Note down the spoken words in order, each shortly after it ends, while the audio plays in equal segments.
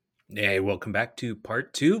Hey, welcome back to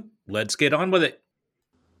part two. Let's get on with it.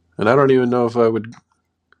 And I don't even know if I would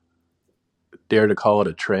dare to call it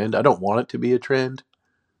a trend. I don't want it to be a trend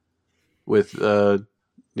with the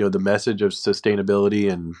message of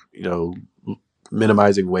sustainability and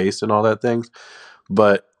minimizing waste and all that things.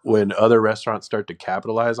 But when other restaurants start to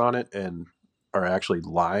capitalize on it and are actually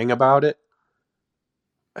lying about it,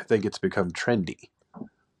 I think it's become trendy.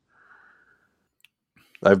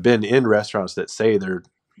 I've been in restaurants that say they're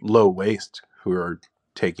low waste who are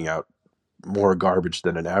taking out more garbage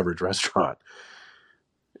than an average restaurant,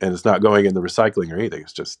 and it's not going in the recycling or anything.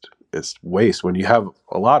 It's waste. When you have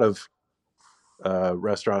a lot of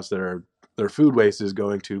restaurants that are their food waste is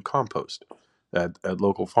going to compost at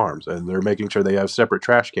local farms, and they're making sure they have separate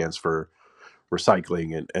trash cans for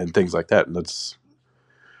recycling and things like that. And that's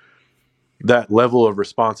that level of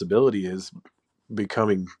responsibility is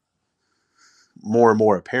becoming more and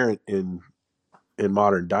more apparent in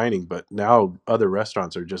modern dining. But now other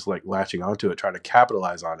restaurants are just like latching onto it, trying to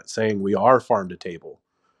capitalize on it, saying we are farm to table,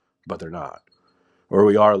 but they're not, or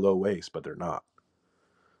we are low waste, but they're not.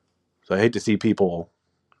 So I hate to see people,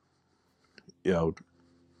 you know,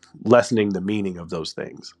 lessening the meaning of those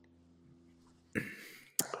things.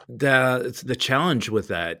 The challenge with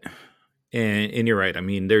that, and you're right. I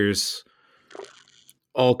mean, there's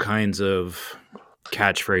all kinds of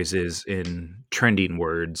catchphrases and trending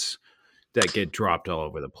words that get dropped all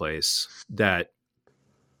over the place that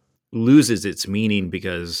loses its meaning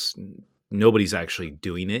because nobody's actually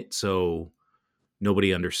doing it. So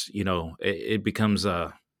nobody it becomes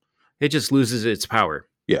it just loses its power.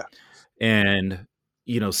 Yeah, And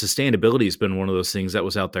sustainability has been one of those things that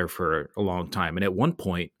was out there for a long time, and at one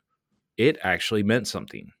point it actually meant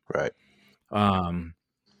something. right. um,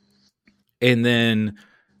 and then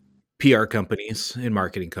PR companies and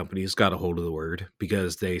marketing companies got a hold of the word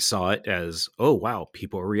because they saw it as, oh wow,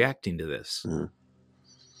 people are reacting to this, Mhm.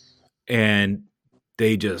 and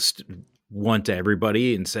they just went to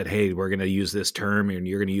everybody and said, hey, we're going to use this term and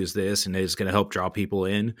you're going to use this and it's going to help draw people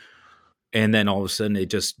in. And then all of a sudden it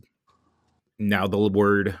just, now the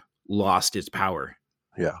word lost its power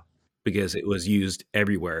Yeah. because it was used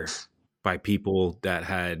everywhere by people that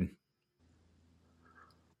had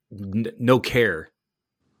no care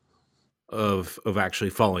of actually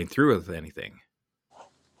following through with anything.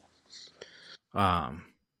 Um,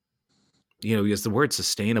 because the word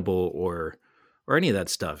sustainable or any of that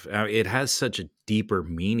stuff, it has such a deeper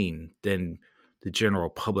meaning than the general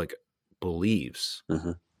public believes.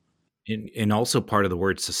 Hmm. And also part of the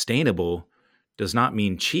word sustainable does not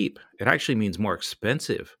mean cheap. It actually means more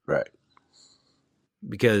expensive, Right.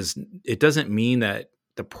 because it doesn't mean that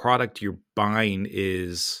the product you're buying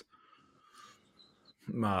is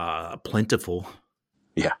plentiful.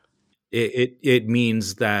 Yeah. It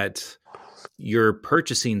means that you're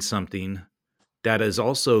purchasing something that is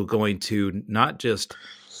also going to not just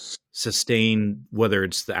sustain, whether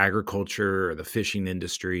it's the agriculture or the fishing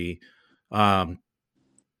industry, um,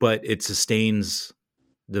 but it sustains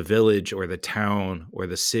the village or the town or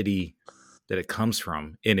the city that it comes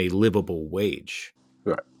from in a livable wage.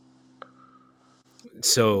 Right.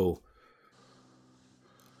 So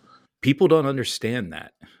people don't understand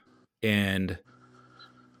that, and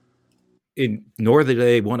nor do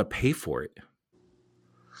they want to pay for it.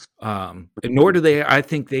 And nor do they, I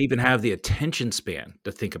think, they even have the attention span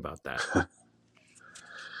to think about that.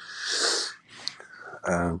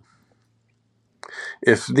 Um,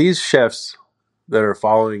 if these chefs that are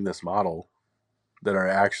following this model, that are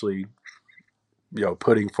actually,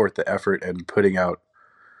 putting forth the effort and putting out,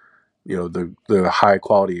 the high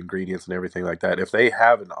quality ingredients and everything like that, if they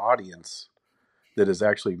have an audience that is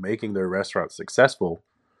actually making their restaurant successful,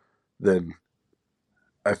 then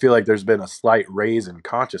I feel like there's been a slight raise in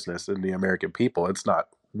consciousness in the American people. It's not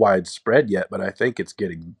widespread yet, but I think it's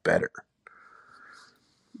getting better.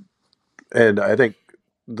 And I think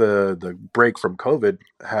the break from COVID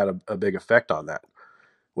had a big effect on that.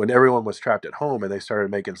 When everyone was trapped at home and they started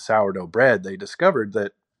making sourdough bread, they discovered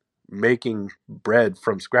that making bread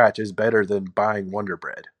from scratch is better than buying Wonder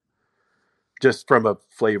Bread. Just from a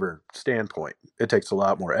flavor standpoint, it takes a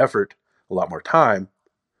lot more effort, a lot more time.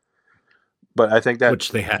 But I think that,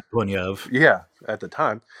 Which they had plenty of. yeah, at the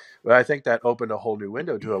time, but I think that opened a whole new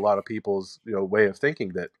window to a lot of people's, way of thinking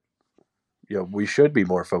that, we should be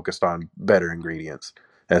more focused on better ingredients.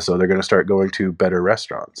 And so they're going to start going to better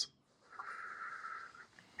restaurants.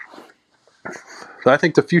 So I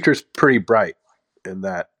think the future's pretty bright in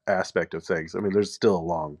that aspect of things. I mean, there's still a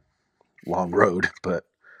long road, but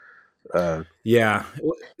Yeah.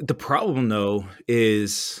 The problem though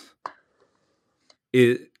is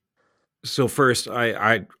it so first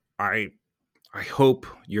I I hope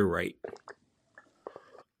you're right.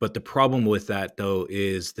 But the problem with that, though,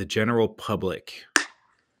 is the general public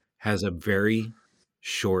has a very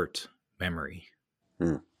short memory.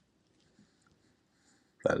 Hmm,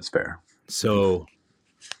 that is fair. So,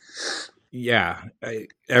 yeah,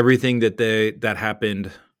 everything that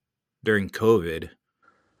happened during COVID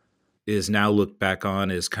is now looked back on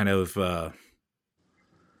as kind of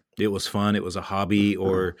it was fun, it was a hobby, Mhm.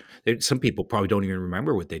 or some people probably don't even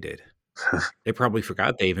remember what they did. They probably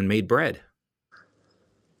forgot they even made bread.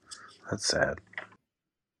 That's sad.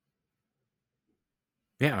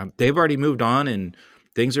 Yeah, they've already moved on, and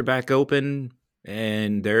things are back open,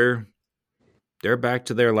 and they're back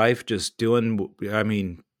to their life, just doing. I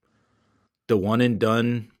mean, the one and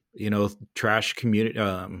done, trash community.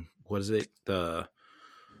 What is it? The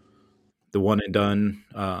one and done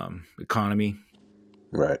economy,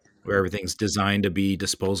 Right. where everything's designed to be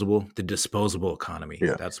disposable. The disposable economy.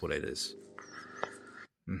 Yeah. That's what it is.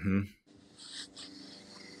 Hmm.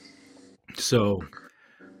 So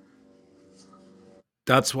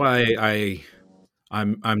that's why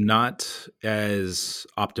I'm not as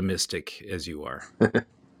optimistic as you are.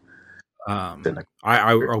 Cynical.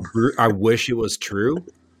 I wish it was true,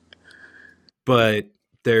 but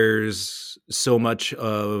there's so much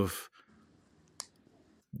of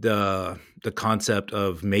the concept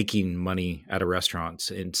of making money at a restaurants,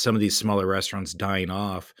 and some of these smaller restaurants dying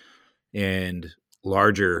off and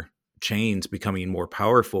larger chains becoming more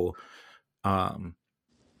powerful. um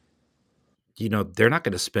they're not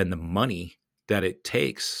going to spend the money that it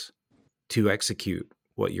takes to execute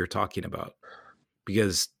what you're talking about,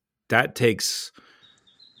 because that takes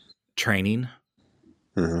training,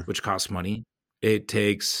 Hmm. which costs money. It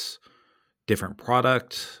takes different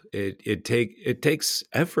product. It takes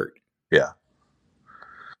effort. Yeah.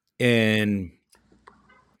 And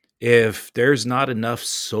if there's not enough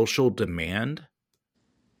social demand,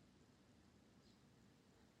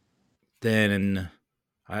 then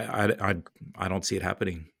I don't see it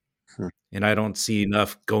happening. Hmm. And I don't see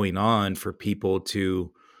enough going on for people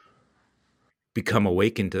to become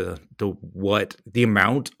awakened to what the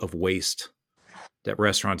amount of waste that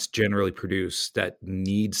restaurants generally produce that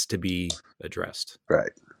needs to be addressed.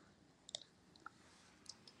 Right.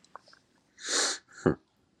 Hmm.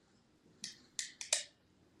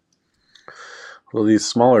 Well, these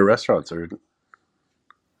smaller restaurants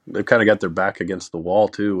they've kind of got their back against the wall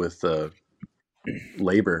too with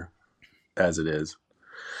labor as it is.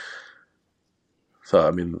 So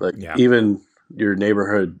I mean, like Yeah. even your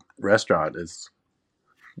neighborhood restaurant is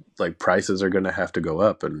like prices are going to have to go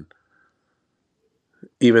up, and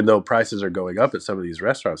even though prices are going up at some of these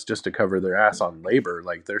restaurants just to cover their ass on labor,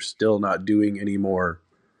 like they're still not doing any more.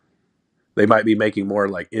 They might be making more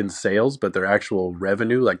like in sales, but their actual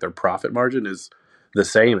revenue, like their profit margin, is the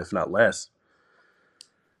same, if not less,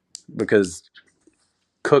 because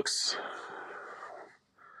cooks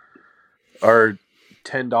are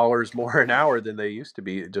 $10 more an hour than they used to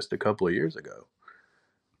be just a couple of years ago.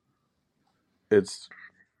 It's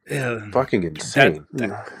Yeah. fucking That insane.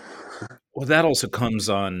 that well, that also comes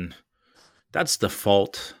on. That's the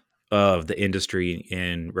fault of the industry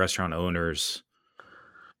and restaurant owners,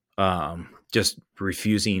 just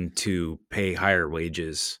refusing to pay higher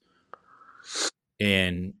wages,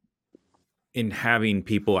 and in having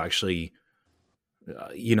people actually,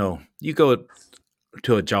 you go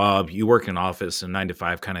to a job, you work in office, a 9 to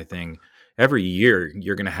 5 kind of thing. Every year,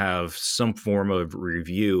 you're going to have some form of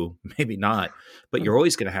review, maybe not, but you're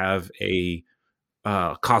always going to have a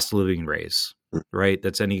cost of living raise, right?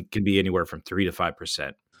 Can be anywhere from 3 to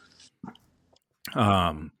 5%.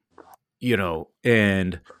 Um,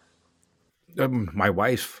 and my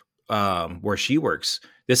wife, where she works,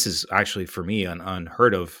 this is actually for me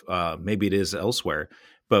unheard of. Maybe it is elsewhere,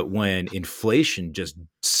 but when inflation just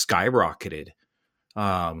skyrocketed,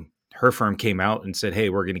 her firm came out and said, "Hey,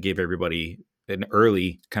 we're going to give everybody an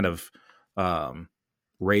early kind of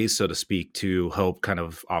raise, so to speak, to help kind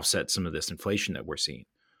of offset some of this inflation that we're seeing."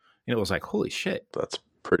 And it was like, "Holy shit!" That's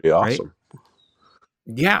pretty Right? awesome.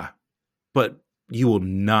 Yeah, but you will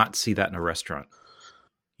not see that in a restaurant.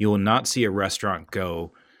 You will not see a restaurant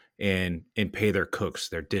go and pay their cooks,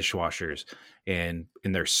 their dishwashers, and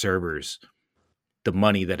their servers the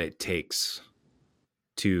money that it takes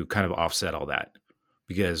to kind of offset all that,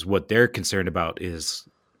 because what they're concerned about is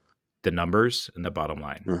the numbers and the bottom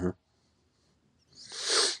line. Hmm.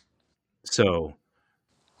 So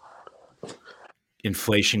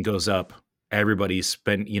inflation goes up, everybody's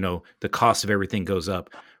spend, the cost of everything goes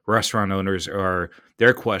up. Restaurant owners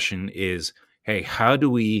their question is, hey, how do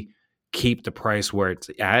we keep the price where it's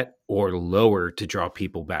at or lower to draw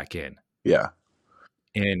people back in? Yeah.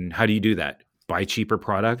 And how do you do that? buy cheaper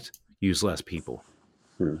product, use less people.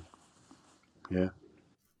 Yeah.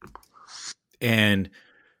 And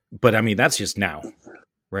but I mean that's just now,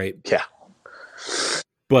 right? Yeah.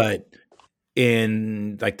 But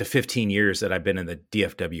in like the 15 years that I've been in the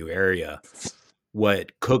DFW area,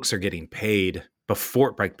 what cooks are getting paid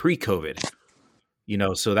before, like pre-COVID,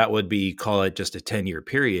 so that would be, call it just a 10-year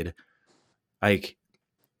period. Like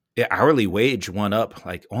hourly wage went up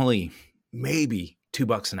like only maybe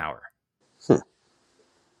 $2 an hour,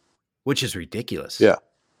 which is ridiculous. Yeah.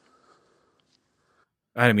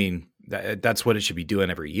 I mean, that's what it should be doing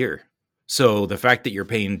every year. So the fact that you're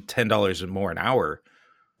paying $10 more an hour,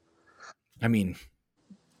 I mean,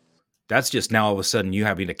 that's just now all of a sudden you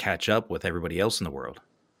having to catch up with everybody else in the world.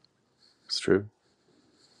 It's true.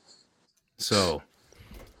 So,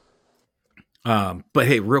 but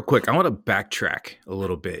hey, real quick, I want to backtrack a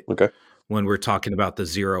little bit Okay. when we're talking about the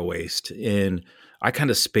zero waste. And I kind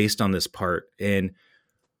of spaced on this part. And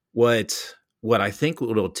what I think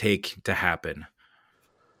it'll take to happen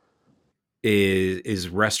is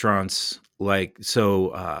restaurants like,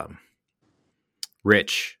 so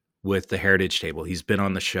Rich with the Heritage Table, he's been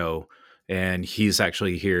on the show, and he's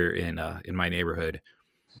actually here in my neighborhood,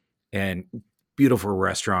 and beautiful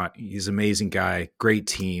restaurant. He's an amazing guy, great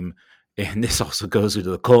team. And this also goes into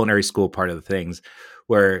the culinary school part of the things,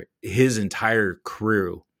 where his entire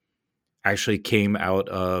crew actually came out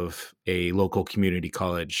of a local community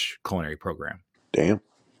college culinary program. Damn.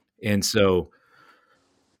 And so,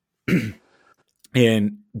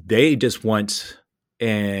 and they just want,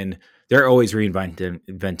 and they're always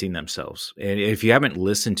reinventing themselves. And if you haven't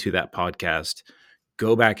listened to that podcast,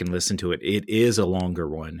 go back and listen to it. It is a longer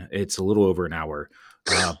one. It's a little over an hour,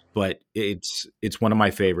 but it's one of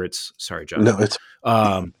my favorites. Sorry, Josh. No, it's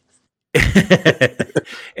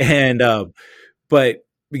and but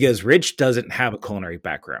because Rich doesn't have a culinary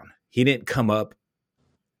background, he didn't come up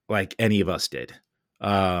like any of us did,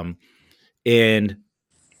 and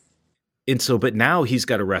so, but now he's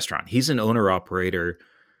got a restaurant. He's an owner operator,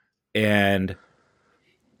 and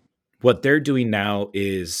what they're doing now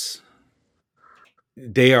is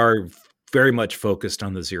they are very much focused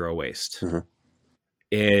on the zero waste. Mm-hmm.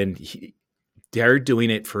 And they're doing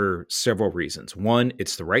it for several reasons. One,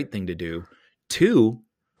 it's the right thing to do. Two,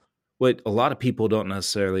 what a lot of people don't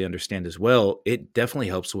necessarily understand as well, it definitely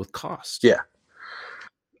helps with cost. Yeah.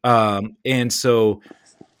 And so,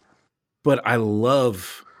 but I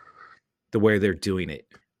love the way they're doing it,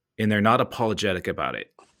 and they're not apologetic about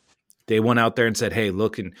it. They went out there and said, hey,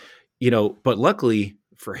 look, and, but luckily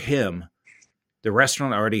for him, the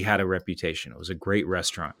restaurant already had a reputation. It was a great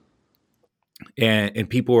restaurant, and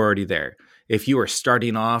people were already there. If you are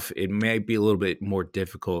starting off, it may be a little bit more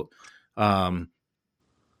difficult. But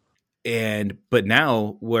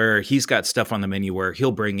now where he's got stuff on the menu where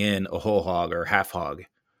he'll bring in a whole hog or half hog,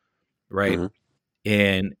 right?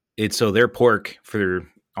 Mm-hmm. And so their pork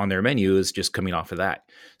on their menu is just coming off of that.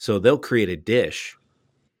 So they'll create a dish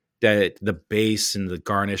that the base and the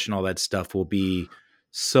garnish and all that stuff will be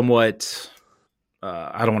somewhat,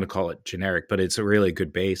 I don't want to call it generic, but it's a really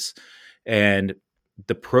good base. And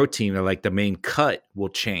the protein, or like the main cut, will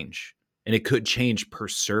change, and it could change per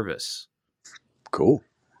service. Cool.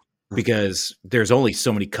 Because there's only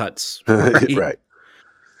so many cuts. Right. Right.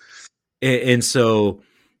 And so,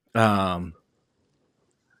 but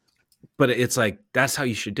it's like, that's how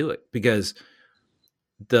you should do it, because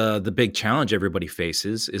the big challenge everybody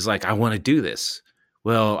faces is like, I want to do this.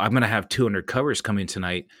 Well, I'm going to have 200 covers coming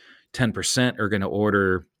tonight. 10% are going to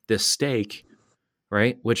order this steak,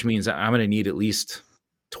 right? Which means I'm going to need at least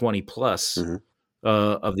 20 plus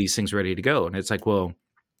of these things ready to go. And it's like, well,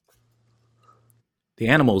 the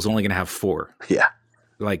animal is only going to have 4. Yeah.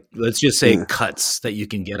 Like, let's just say cuts that you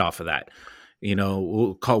can get off of that.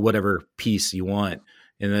 We'll call whatever piece you want,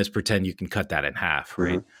 and let's pretend you can cut that in half,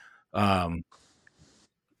 right?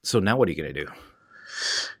 So now what are you going to do?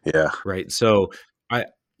 Yeah. Right. So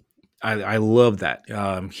I love that.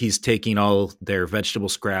 He's taking all their vegetable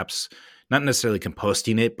scraps, not necessarily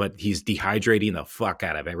composting it, but he's dehydrating the fuck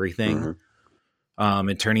out of everything,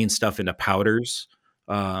 and turning stuff into powders.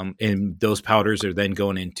 And those powders are then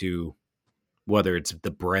going into, whether it's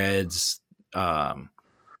the breads,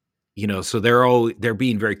 so they're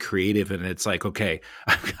being very creative, and it's like, okay,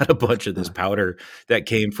 I've got a bunch of this powder that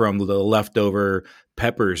came from the leftover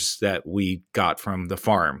peppers that we got from the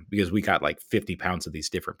farm, because we got like 50 pounds of these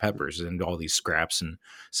different peppers and all these scraps and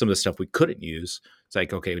some of the stuff we couldn't use. It's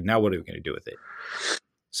like, okay, now what are we going to do with it?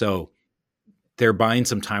 So they're buying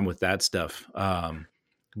some time with that stuff.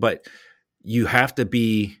 But you have to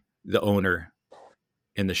be the owner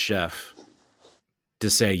and the chef to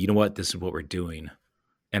say, you know what, this is what we're doing.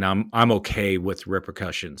 and I'm okay with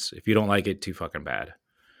repercussions. If you don't like it, too fucking bad.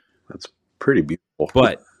 That's pretty beautiful.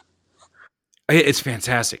 But it's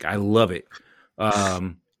fantastic. I love it.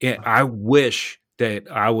 I wish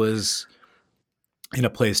that I was in a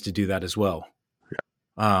place to do that as well.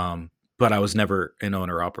 But I was never an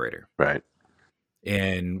owner operator. Right.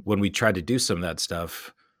 And when we tried to do some of that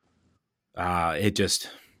stuff, it just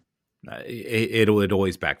it would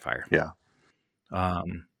always backfire. Yeah.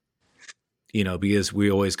 Because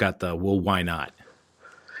we always got the well, why not?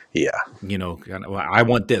 Yeah. I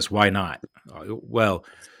want this. Why not? Well,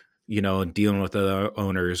 dealing with the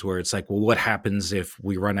owners where it's like, well, what happens if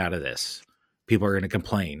we run out of this? People are going to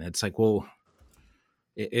complain. It's like, well,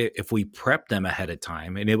 if we prep them ahead of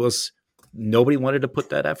time, and nobody wanted to put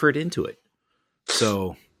that effort into it.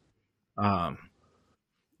 So,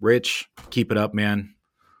 Rich, keep it up, man.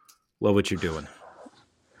 Love what you're doing.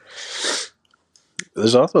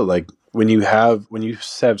 There's also like when you have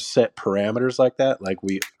set parameters like that, like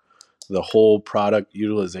the whole product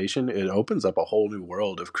utilization, it opens up a whole new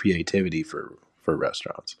world of creativity for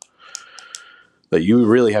restaurants. That you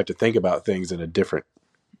really have to think about things in a different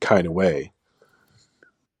kind of way.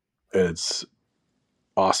 It's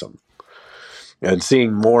awesome. And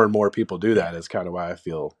seeing more and more people do that is kind of why I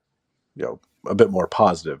feel, a bit more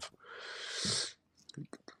positive.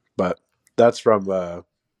 But that's from, I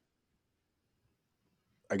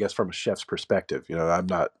guess, from a chef's perspective. I'm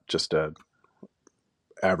not just a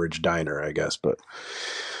average diner, I guess, but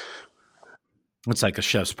it's like a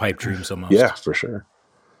chef's pipe dreams almost. Yeah, for sure.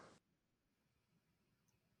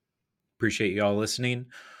 Appreciate you all listening.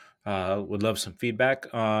 Would love some feedback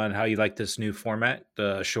on how you like this new format,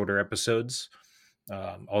 the shorter episodes.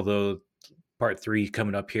 Although part 3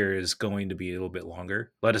 coming up here is going to be a little bit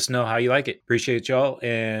longer. Let us know how you like it. Appreciate y'all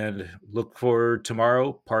and look for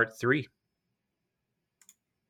tomorrow, part 3.